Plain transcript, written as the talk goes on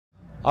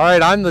All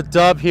right, I'm the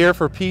Dub here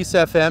for Peace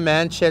FM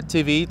and CHET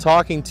TV,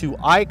 talking to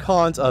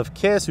Ikons of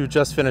KISS, who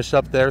just finished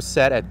up their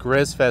set at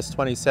Grizfest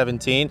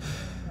 2017.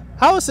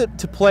 How is it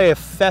to play a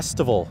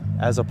festival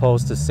as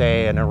opposed to,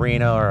 say, an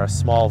arena or a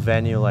small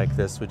venue like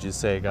this, would you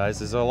say,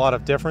 guys? Is there a lot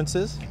of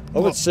differences? I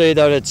would say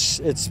that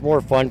it's more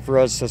fun for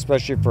us,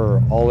 especially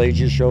for all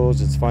ages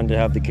shows. It's fun to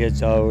have the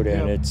kids out,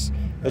 and it's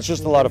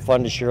just a lot of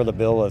fun to share the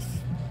bill with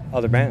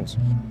other bands.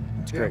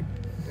 It's great.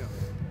 Yeah.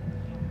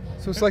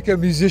 So it's like a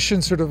musician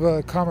sort of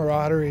a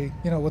camaraderie,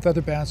 you know, with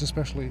other bands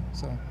especially.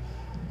 So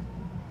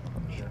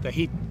the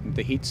heat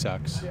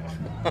sucks. Yeah.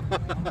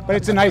 But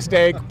it's a nice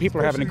day.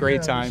 People are having a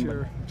great time.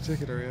 Sure. In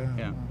particular,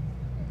 yeah.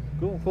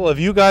 Cool. Have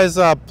you guys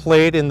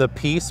played in the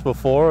Peace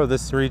before, or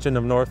this region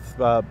of North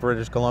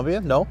British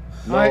Columbia? No?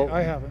 No,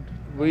 I haven't.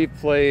 We've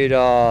played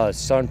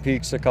Sun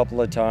Peaks a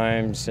couple of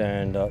times,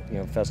 and you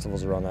know,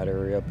 festivals around that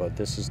area. But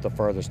this is the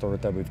farthest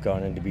north that we've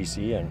gone into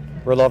BC, and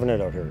we're loving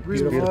it out here.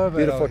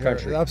 Beautiful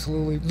country.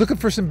 Absolutely. Looking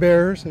for some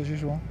bears as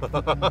usual.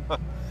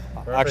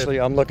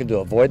 Actually, I'm looking to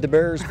avoid the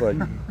bears, but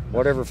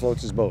whatever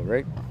floats his boat,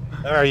 right?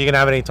 Are you going to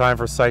have any time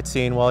for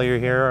sightseeing while you're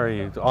here, or are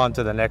you on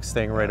to the next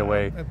thing right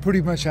away? I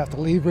pretty much have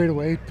to leave right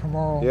away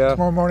tomorrow. Yeah.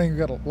 Tomorrow morning we've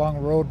got a long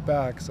road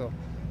back. So.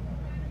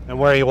 And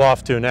where are you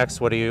off to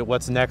next?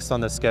 What's next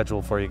on the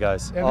schedule for you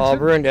guys?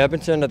 We're in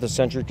Edmonton at the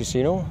Century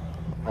Casino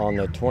on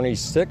the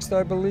 26th,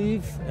 I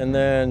believe, and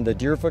then the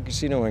Deerfoot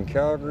Casino in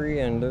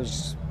Calgary, and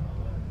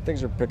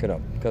things are picking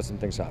up. Got some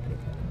things happening.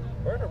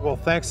 Well,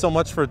 thanks so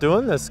much for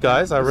doing this,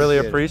 guys. I really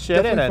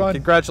appreciate it, and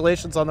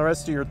congratulations on the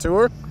rest of your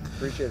tour.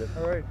 Appreciate it.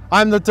 All right.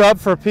 I'm the Dub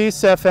for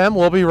Peace FM.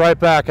 We'll be right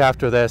back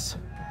after this.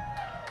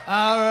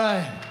 All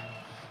right.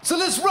 So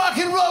let's rock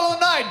and roll all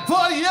night,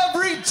 party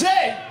every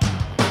day.